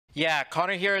Yeah,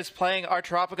 Connor here is playing our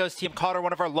Terapagos team. Connor,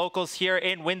 one of our locals here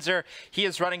in Windsor. He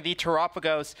is running the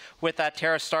Terapagos with that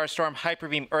Terra Starstorm, Hyper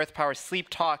Beam, Earth Power, Sleep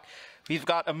Talk. We've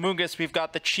got Amoonguss, we've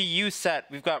got the Chi-Yu set,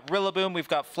 we've got Rillaboom, we've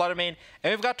got Fluttermane,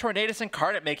 and we've got Tornadus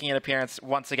Incarnate making an appearance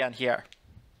once again here.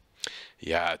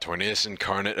 Yeah, Tornadus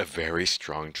Incarnate, a very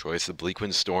strong choice. The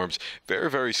Bleakwind Storms, very,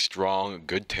 very strong,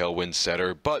 good Tailwind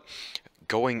setter, but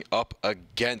going up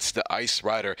against the Ice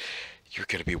Rider, you're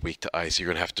going to be weak to ice. You're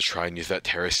going to have to try and use that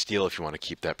Terra Steel if you want to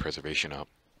keep that preservation up.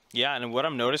 Yeah, and what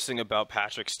I'm noticing about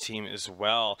Patrick's team as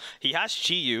well, he has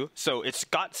Chi-Yu, so it's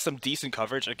got some decent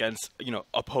coverage against,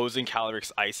 opposing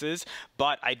Calyrex Ices,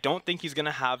 but I don't think he's going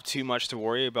to have too much to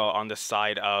worry about on the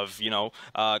side of,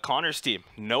 Connor's team.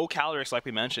 No Calyrex, like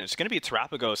we mentioned. It's going to be a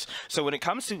Terapagos. So when it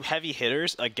comes to heavy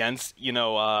hitters against,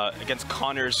 against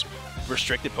Connor's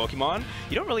restricted Pokemon,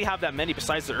 you don't really have that many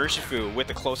besides the Urshifu with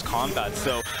the close combat.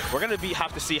 So we're going to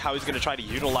have to see how he's going to try to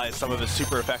utilize some of his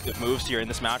super effective moves here in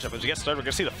this matchup. As we get started, we're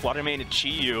going to see the Fluttermane and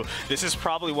Chi-Yu. This is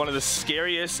probably one of the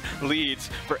scariest leads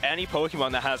for any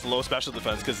Pokemon that has low special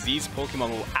defense, because these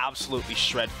Pokemon will absolutely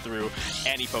shred through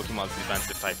any Pokemon's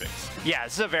defensive typings. Yeah,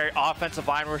 this is a very offensive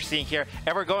line we're seeing here,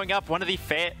 and we're going up one of the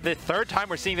third time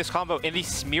we're seeing this combo in the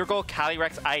Smeargle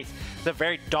Calyrex Ice. It's a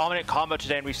very dominant combo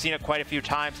today, and we've seen it quite a few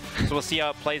times, so we'll see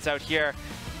how it plays out here.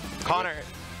 Connor.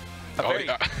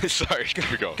 Sorry, here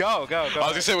we go. Go. I was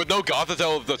going to say, with no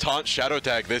Gothitelle of the Taunt Shadow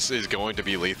Tag, this is going to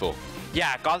be lethal.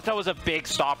 Yeah, Gothitelle was a big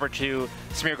stopper to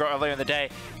Smeargle earlier in the day,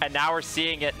 and now we're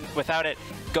seeing it without it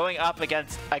going up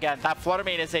against, again, that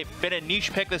Fluttermane has been a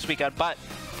niche pick this weekend, but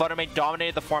Fluttermane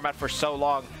dominated the format for so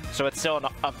long, so it's still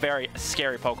a very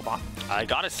scary Pokemon. I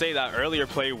gotta say that earlier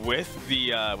play with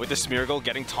the Smeargle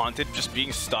getting taunted, just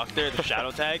being stuck there, the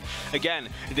Shadow Tag. Again,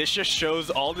 this just shows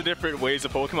all the different ways a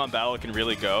Pokemon battle can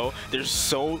really go. There's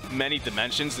so many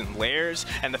dimensions and layers,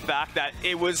 and the fact that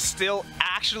it was still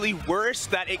actually worse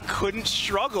that it couldn't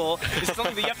struggle is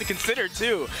something that you have to consider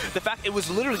too. The fact it was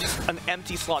literally just an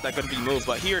empty slot that couldn't be moved.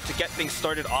 But here, to get things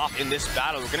started off in this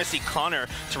battle, we're gonna see Connor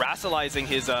terrestrializing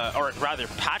his, or rather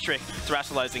Patrick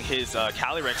terrestrializing his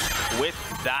Calyrex with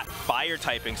that fire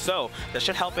typing. So that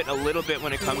should help it a little bit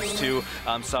when it comes to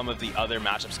some of the other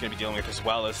matchups going to be dealing with, as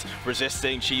well as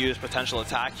resisting Chi-Yu's potential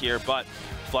attack here. But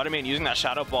Fluttermane using that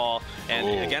Shadow Ball,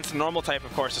 and against the normal type,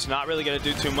 of course, it's not really going to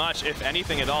do too much, if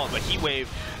anything at all. But Heat Wave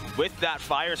with that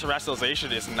fire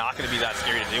terrestrialization is not going to be that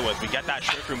scary to deal with. We get that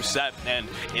Trick Room set, and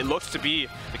it looks to be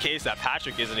the case that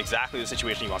Patrick is in exactly the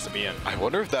situation he wants to be in. I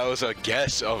wonder if that was a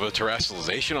guess of a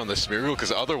terrestrialization on the Smeargle,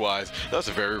 because otherwise, that's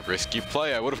a very risky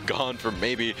play. I would have gone for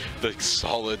maybe the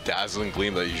solid Dazzling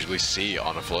Gleam that you usually see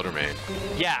on a Fluttermane.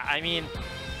 Yeah, I mean,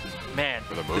 man,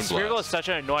 the Smeargle is such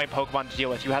an annoying Pokemon to deal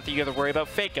with. You have to either worry about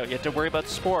Fake Out, you have to worry about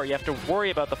Spore, you have to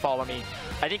worry about the Follow Me.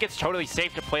 I think it's totally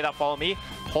safe to play that Follow Me,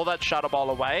 pull that Shadow Ball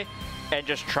away, and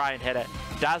just try and hit it.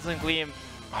 Dazzling Gleam,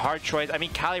 hard choice. I mean,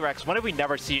 Calyrex, when have we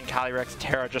never seen Calyrex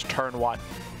Terra just turn one?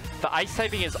 The Ice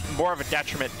typing is more of a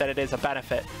detriment than it is a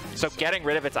benefit. So getting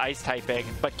rid of its Ice typing,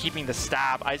 but keeping the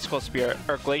Stab, Icicle Spear,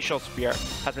 or Glacial Spear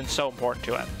has been so important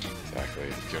to it. Exactly.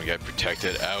 It's going to get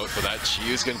protected out, but that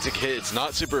Chi-Yu is going to take a hit. It's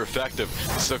not super effective.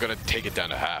 It's still going to take it down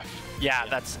to half. Yeah,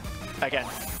 that's, again,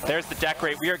 there's the deck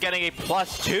rate. We are getting a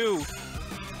 +2.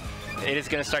 It is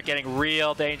going to start getting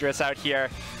real dangerous out here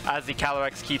as the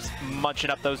Calyrex keeps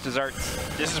munching up those desserts.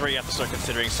 This is where you have to start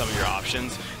considering some of your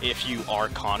options if you are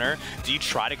Connor. Do you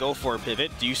try to go for a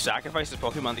pivot? Do you sacrifice the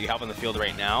Pokemon that you have on the field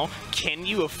right now? Can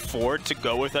you afford to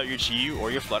go without your Chi-Yu or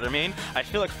your Fluttermane? I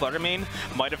feel like Fluttermane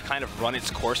might have kind of run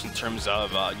its course in terms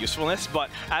of usefulness,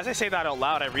 but as I say that out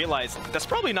loud, I realize that's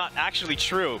probably not actually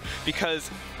true,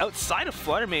 because outside of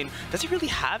Fluttermane, does it really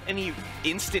have any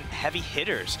instant heavy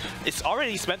hitters? It's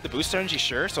already spent the boost energy,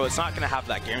 sure, so it's not going to have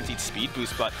that guaranteed speed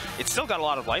boost, but it's still got a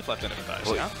lot of life left in it, guys.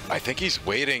 Well, yeah? I think he's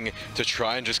waiting to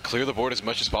try and just clear the board as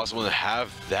much as possible and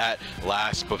have that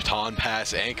last baton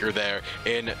pass anchor there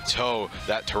in tow,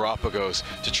 that Terapagos,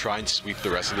 to try and sweep the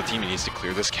rest of the team. He needs to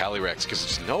clear this Calyrex, because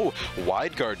there's no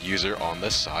wide guard user on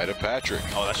the side of Patrick.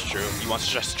 Oh, that's true. He wants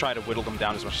to just try to whittle them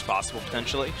down as much as possible,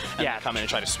 potentially, and yeah, come in and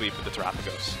try to sweep with the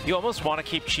Terapagos. You almost want to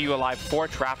keep Chi-Yu alive for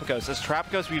Terapagos. This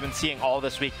Terapagos we've been seeing all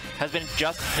this week has been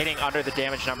just hitting under the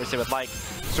damage numbers they would like.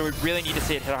 So we really need to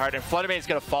see it hit hard, and Fluttermane is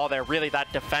going to fall there. Really,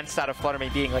 that defense stat of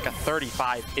Fluttermane being like a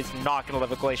 35 is not going to live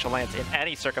with Glacial Lance in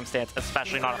any circumstance,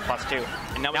 especially not a +2.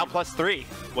 And now +3.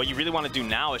 What you really want to do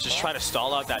now is just try to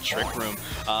stall out that Trick Room,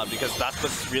 because that's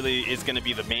what really is going to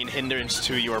be the main hindrance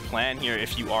to your plan here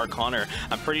if you are Connor.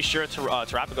 I'm pretty sure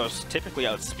Terapagos typically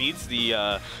outspeeds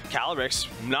the Calyrex.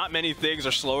 Not many things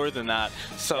are slower than that,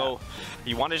 so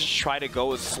you want to just try to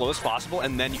go as slow as possible,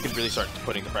 and then you can really start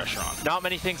putting the pressure on. Not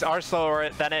many things are slower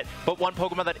than it, but one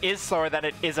Pokemon that is slower than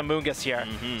it is Amoonguss here.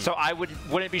 So I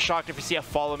wouldn't be shocked if we see a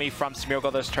Follow Me from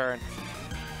Smeargle this turn.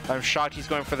 I'm shocked he's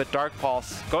going for the Dark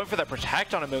Pulse. Going for the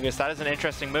Protect on Amoonguss, that is an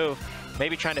interesting move.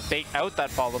 Maybe trying to bait out that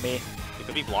Follow Me. He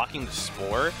could be blocking the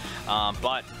Spore,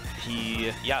 but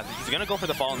he's going to go for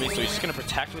the Follow Me, so he's just going to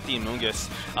protect with the Amoonguss.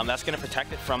 That's going to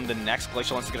protect it from the next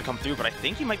Glacial Lance that's going to come through, but I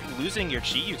think you might be losing your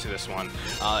Chi-Yu to this one.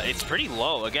 It's pretty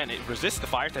low. Again, it resists the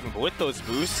Fire typing, but with those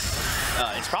boosts,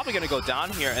 it's probably going to go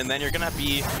down here, and then you're going to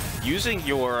be using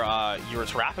your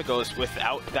Terrapagos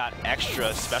without that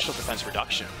extra special defense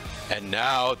reduction. And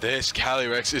now this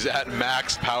Calyrex is at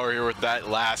max power here with that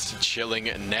last chilling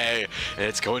neigh. And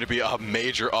it's going to be a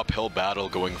major uphill battle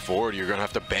going forward. You're going to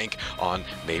have to bank on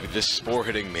maybe this Spore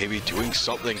hitting, maybe doing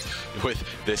something with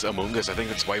this Amoonguss. I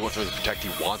think that's why he went for the Protect.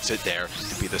 He wants it there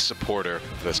to be the supporter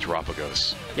for this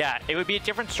Terrapagos. Yeah, it would be a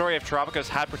different story if Terrapagos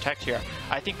had Protect here.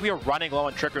 I think we are running low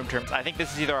on Trick Room turns. I think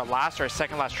this is either a last or a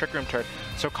second last Trick Room turn.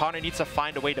 So Connor needs to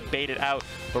find a way to bait it out.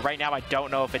 But right now, I don't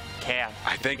know if it can.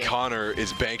 I think Connor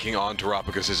is banking on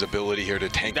Terrapagos' ability here to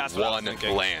tank one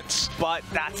Lance. But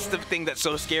that's the thing that's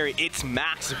so scary. It's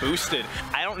max boosted.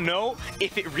 I don't know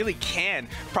if it really can.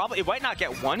 Probably, it might not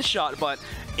get one shot, but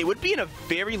it would be in a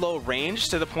very low range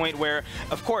to the point where,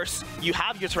 of course, you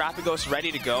have your Terrapagos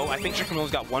ready to go. I think Trick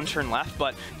Room's got one turn left,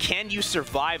 but can you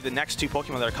survive the next two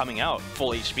Pokemon that are coming out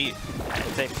full HP? I'd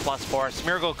say +4.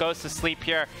 Smeargle goes to sleep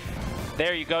here.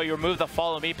 There you go. You remove the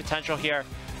Follow Me potential here,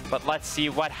 but let's see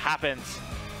what happens.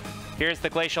 Here's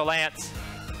the Glacial Lance.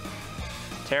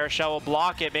 Terra Shell will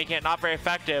block it, making it not very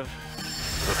effective.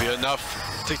 It'll be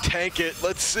enough to tank it.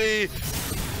 Let's see.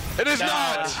 It is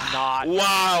not.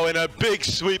 Wow, and a big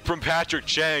sweep from Patrick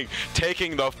Cheng,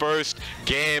 taking the first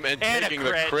game and taking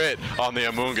the crit on the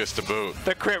Amoonguss to boot.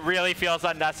 The crit really feels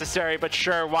unnecessary, but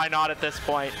sure, why not at this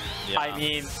point? Yeah. I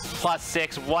mean,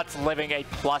 +6, what's living a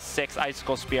 +6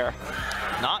 Icicle Spear?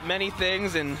 Not many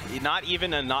things, and not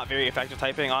even a not very effective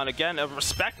typing on, again, a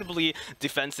respectably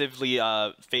defensively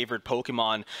favored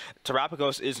Pokemon.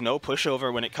 Terrapagos is no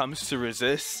pushover when it comes to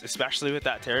resist, especially with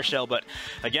that Terra Shell, but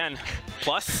again,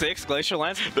 +6 Glacial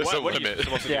Lance. There's a what limit. are you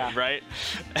supposed to do, right?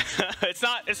 It's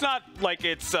not like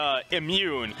it's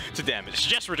immune to damage. It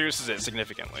just reduces it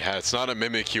significantly. Yeah, it's not a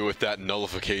Mimikyu with that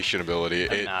nullification ability.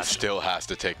 It still has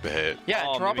to take the hit. Yeah,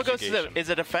 Terrapagos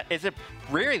is a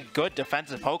really good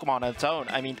defensive Pokemon on its own.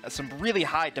 I mean, some really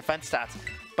high defense stats.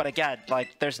 But again,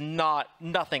 like, there's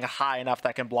nothing high enough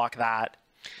that can block that.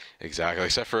 Exactly,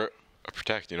 except for a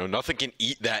Protect. You know, nothing can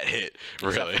eat that hit,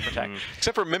 really.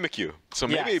 Except for Mimikyu. So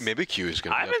maybe Mimikyu is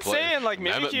going to I've been saying, like,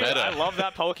 Mimikyu, I love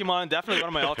that Pokemon. Definitely one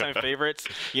of my all-time favorites.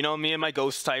 You know, me and my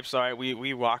ghost types, all right,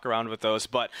 we walk around with those.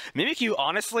 But Mimikyu,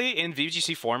 honestly, in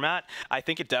VGC format, I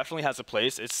think it definitely has a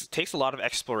place. It takes a lot of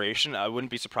exploration. I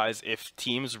wouldn't be surprised if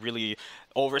teams really,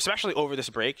 especially over this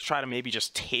break, try to maybe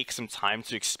just take some time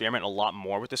to experiment a lot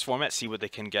more with this format, see what they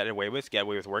can get away with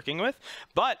working with.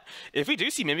 But if we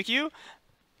do see Mimikyu,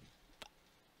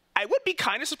 I would be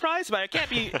kind of surprised, but I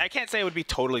can't say I would be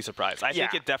totally surprised. I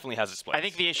think it definitely has its place. I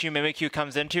think the issue Mimikyu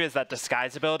comes into is that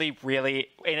Disguise ability really,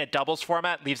 in a doubles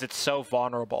format, leaves it so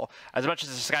vulnerable. As much as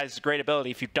Disguise is a great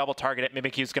ability, if you double target it,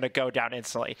 Mimikyu is going to go down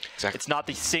instantly. Exactly. It's not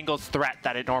the singles threat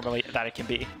that it can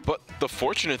be. But the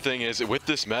fortunate thing is, with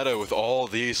this meta, with all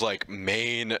these like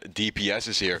main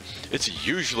DPSs here, it's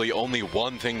usually only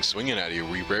one thing swinging at you.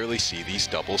 We rarely see these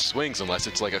double swings unless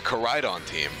it's like a Koraidon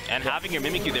team. And having your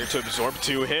Mimikyu there to absorb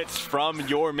 2 hits from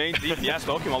your main DPS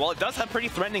Pokemon, well, it does have pretty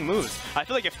threatening moves. I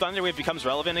feel like if Thunder Wave becomes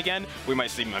relevant again, we might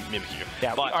see Mimikyu.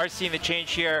 Yeah, but we are seeing the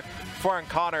change here for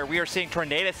Connor. We are seeing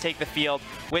Tornadus take the field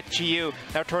with Chi-Yu.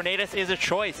 Now, Tornadus is a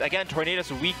choice. Again,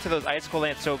 Tornadus weak to those Icicle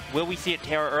Lance, so will we see it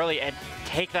Terra early and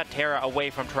take that Terra away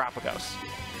from Terrapagos?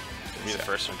 Be the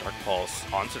first from Dark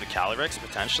Pulse onto the Calyrex,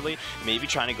 potentially. Maybe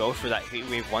trying to go for that Heat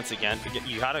Wave once again.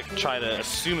 You gotta try to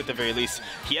assume at the very least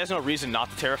he has no reason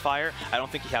not to Terra Fire. I don't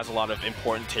think he has a lot of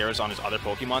important Terras on his other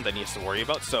Pokemon that he has to worry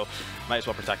about, so might as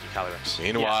well protect your Calyrex.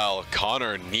 Meanwhile,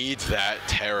 Connor needs that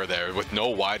Terra there. With no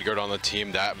wide guard on the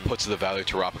team, that puts the value of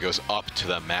Terrapagos up to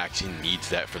the max. He needs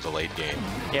that for the late game.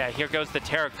 Yeah, here goes the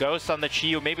Terra Ghost on the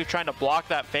Chi-Yu, maybe trying to block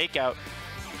that fake out.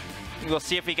 We'll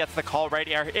see if he gets the call right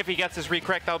here. If he gets his read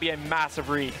correct, that'll be a massive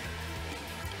read.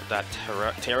 That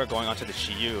Terra going onto the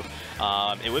Chi-Yu.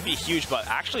 It would be huge, but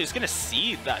actually it's going to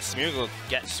see that Smeargle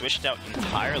get switched out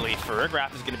entirely.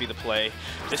 Ferrograph is going to be the play.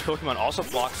 This Pokemon also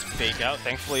blocks Fake Out.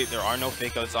 Thankfully, there are no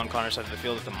Fake Outs on Connor's side of the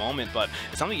field at the moment, but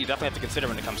it's something you definitely have to consider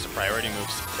when it comes to priority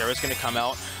moves. Terra's going to come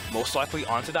out most likely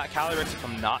onto that Calyrex, if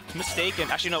I'm not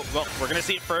mistaken. Actually, no, well, we're going to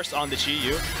see it first on the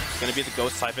Chi-Yu. It's going to be the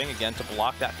Ghost typing, again, to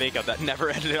block that Fake Out that never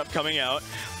ended up coming out.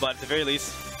 But at the very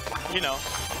least, you know,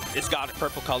 it's got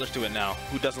purple colors to it now.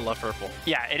 Who doesn't love purple?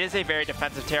 Yeah, it is a very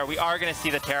defensive Terra. We are going to see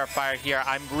the Terra fire here.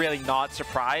 I'm really not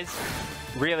surprised.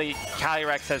 Really,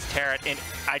 Calyrex has Terra, and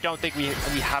I don't think we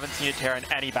haven't seen a Terra in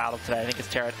any battle today. I think it's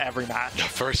Terra at every match. The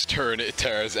first turn, it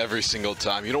Terras every single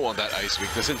time. You don't want that Ice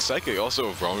weakness. And Psychic, also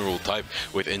a vulnerable type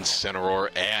with Incineroar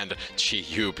and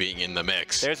Chi-Yu being in the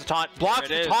mix. There's a taunt. Blocks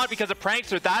the taunt because of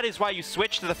Prankster. That is why you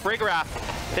switch to the Frigoraph.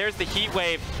 There's the Heat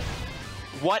Wave.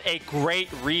 What a great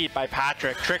read by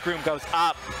Patrick. Trick Room goes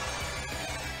up.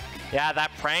 Yeah,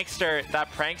 that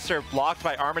prankster blocked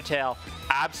by Armatail,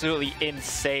 absolutely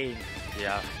insane.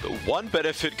 Yeah. The one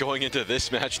benefit going into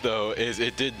this match, though, is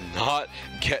it did not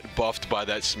get buffed by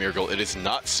that Smeargle. It is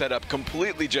not set up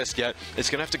completely just yet. It's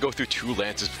going to have to go through 2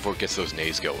 Lances before it gets those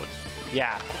nays going.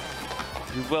 Yeah.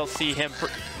 We will see him,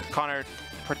 Connor,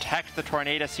 protect the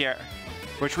Tornadus here,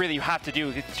 which really you have to do.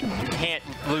 You can't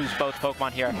lose both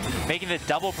Pokemon here. Making the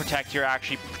double protect here,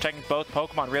 actually protecting both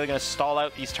Pokemon, really going to stall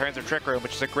out these turns of Trick Room,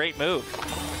 which is a great move.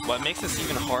 What makes this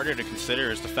even harder to consider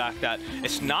is the fact that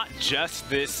it's not just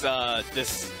this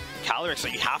this Calyrex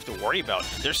that you have to worry about.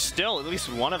 There's still at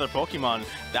least one other Pokemon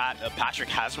that Patrick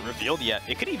hasn't revealed yet.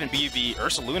 It could even be the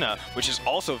Ursaluna, which is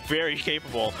also very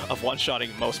capable of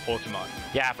one-shotting most Pokemon.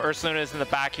 Yeah, if Ursaluna is in the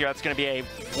back here, that's going to be a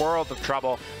world of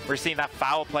trouble. We're seeing that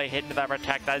foul play hit into that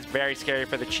protect. That is very scary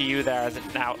for the Chi-Yu there, as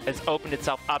it now has opened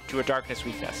itself up to a darkness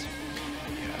weakness.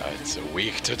 It's a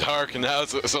weak to dark, and now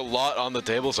it's a lot on the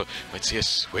table, so might see a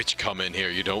switch come in here.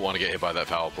 You don't want to get hit by that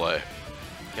foul play.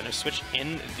 Gonna switch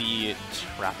in the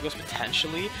Terrapagos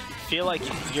potentially. Feel like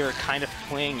you're kind of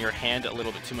playing your hand a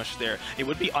little bit too much there. It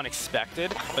would be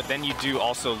unexpected, but then you do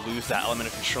also lose that element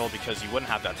of control because you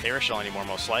wouldn't have that Terra Shell anymore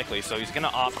most likely. So he's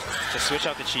gonna opt to switch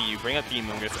out the Chi-Yu, bring up the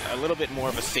Amoonguss, a little bit more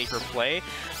of a safer play.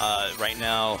 Right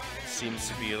now seems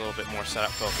to be a little bit more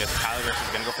setup focused. Calyrex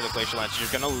is gonna go for the Glacial Lance. You're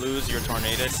gonna lose your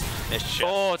Tornadus.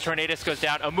 Oh, Tornadus goes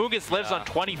down. Amoonguss lives on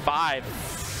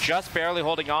 25, just barely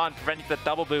holding on, preventing the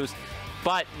double boost.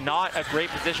 But not a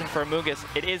great position for Amoonguss.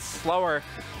 It is slower,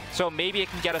 so maybe it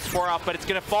can get a score off, but it's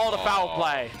going to fall to foul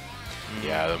play.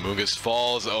 Yeah, the Amoonguss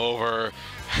falls over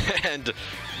and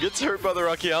gets hurt by the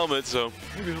Rocky Helmet, so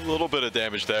maybe a little bit of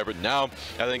damage there. But now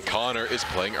I think Connor is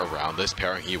playing around this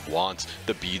pairing. He wants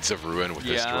the Beads of Ruin with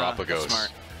this Terrapagos.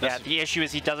 Smart. Yeah, the issue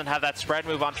is he doesn't have that spread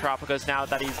move on Terrapagos now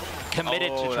that he's committed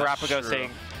to Terrapagosing,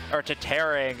 or to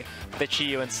tearing the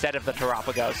Chi-Yu instead of the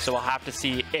Terrapagos. So we'll have to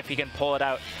see if he can pull it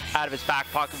out of his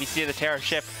back pocket. We see the Terra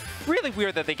shift. Really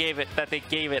weird that they gave it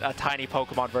a tiny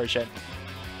Pokemon version.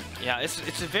 Yeah, it's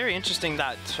very interesting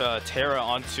that Terra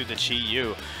onto the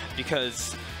Chi-Yu,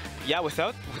 because yeah,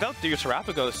 without the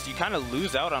Terrapagos, you kind of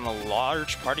lose out on a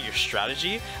large part of your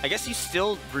strategy. I guess you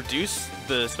still reduce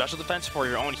the special defense for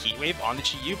your own Heat Wave on the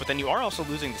Chi-Yu, but then you are also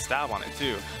losing the stab on it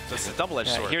too. So it's a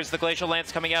double-edged sword. Here's the Glacial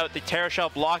Lance coming out, the Terra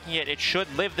Shell blocking it. It should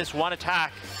live this one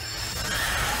attack.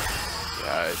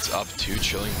 Yeah, it's up 2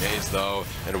 Chilling Maze though,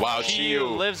 and wow, Chi-Yu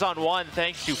lives on 1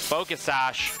 thanks to Focus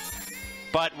Sash.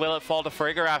 But will it fall to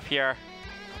Frigoraph here?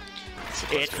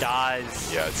 It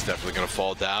does. Yeah, it's definitely going to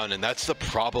fall down, and that's the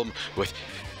problem with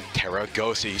Terra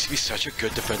Ghost. It used to be such a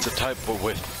good defensive type, but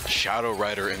with Shadow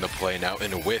Rider in the play now,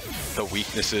 and with the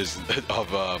weaknesses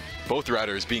of both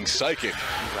Riders being Psychic,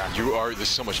 there's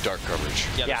so much dark coverage.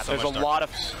 Yeah, there's a lot of,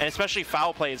 and especially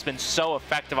foul play has been so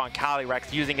effective on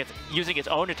Calyrex, using its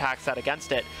own attack set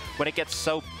against it. When it gets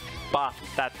so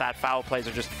buffed, that foul plays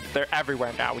are they're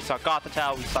everywhere now. We saw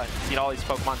Gothitelle, we've seen all these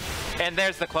Pokemon, and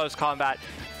there's the close combat.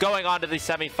 Going on to the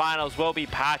semifinals will be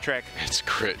Patrick. It's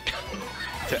crit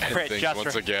to end things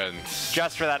once again.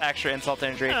 Just for that extra insult to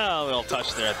injury. Oh, a little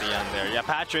touch there at the end there. Yeah,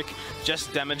 Patrick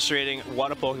just demonstrating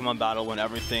what a Pokemon battle when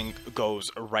everything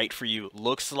goes right for you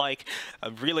looks like.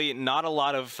 Really not a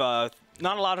lot of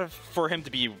for him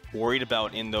to be worried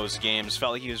about in those games.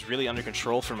 Felt like he was really under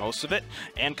control for most of it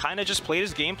and kind of just played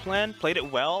his game plan, played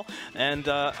it well. And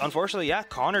unfortunately, yeah,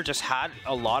 Connor just had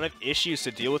a lot of issues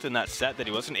to deal with in that set that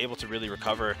he wasn't able to really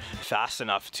recover fast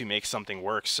enough to make something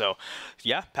work. So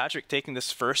yeah, Patrick taking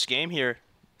this first game here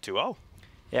 2-0.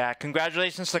 Yeah,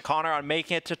 congratulations to Connor on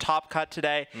making it to Top Cut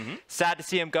today. Sad to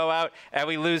see him go out, and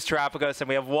we lose Terrapagos, and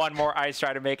we have one more Ice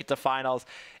Rider make it to finals.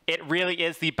 It really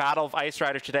is the battle of Ice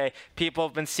Rider today. People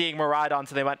have been seeing Miraidon,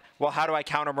 so they went, well, how do I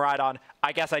counter Miraidon?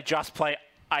 I guess I just play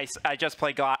Ice. I just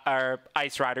play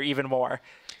Ice Rider even more,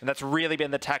 and that's really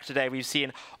been the tech today. We've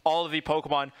seen all of the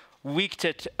Pokemon weak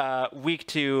to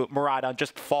Miraidon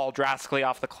just fall drastically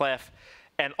off the cliff,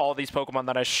 and all these Pokemon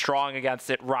that are strong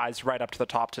against it rise right up to the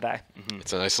top today.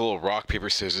 It's a nice little rock, paper,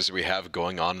 scissors we have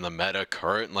going on in the meta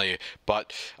currently,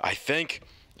 but I think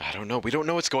I don't know. We don't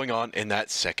know what's going on in that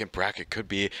second bracket. Could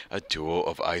be a duel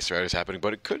of Ice Riders happening,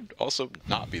 but it could also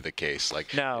not be the case.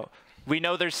 Like, no. We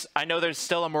know I know there's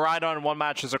still a Miraidon in one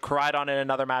match, there's a Koraidon in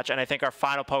another match, and I think our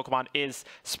final Pokemon is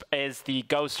the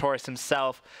Ghost Horse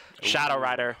himself, Shadow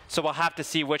Rider. So we'll have to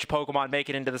see which Pokemon make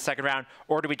it into the second round,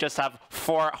 or do we just have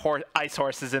 4 Ice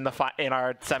Horses in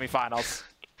our semifinals?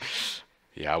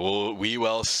 Yeah, we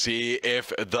will see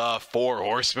if the 4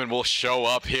 horsemen will show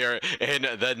up here in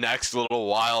the next little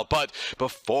while. But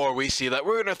before we see that,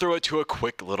 we're going to throw it to a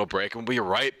quick little break, and we'll be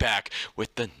right back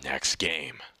with the next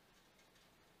game.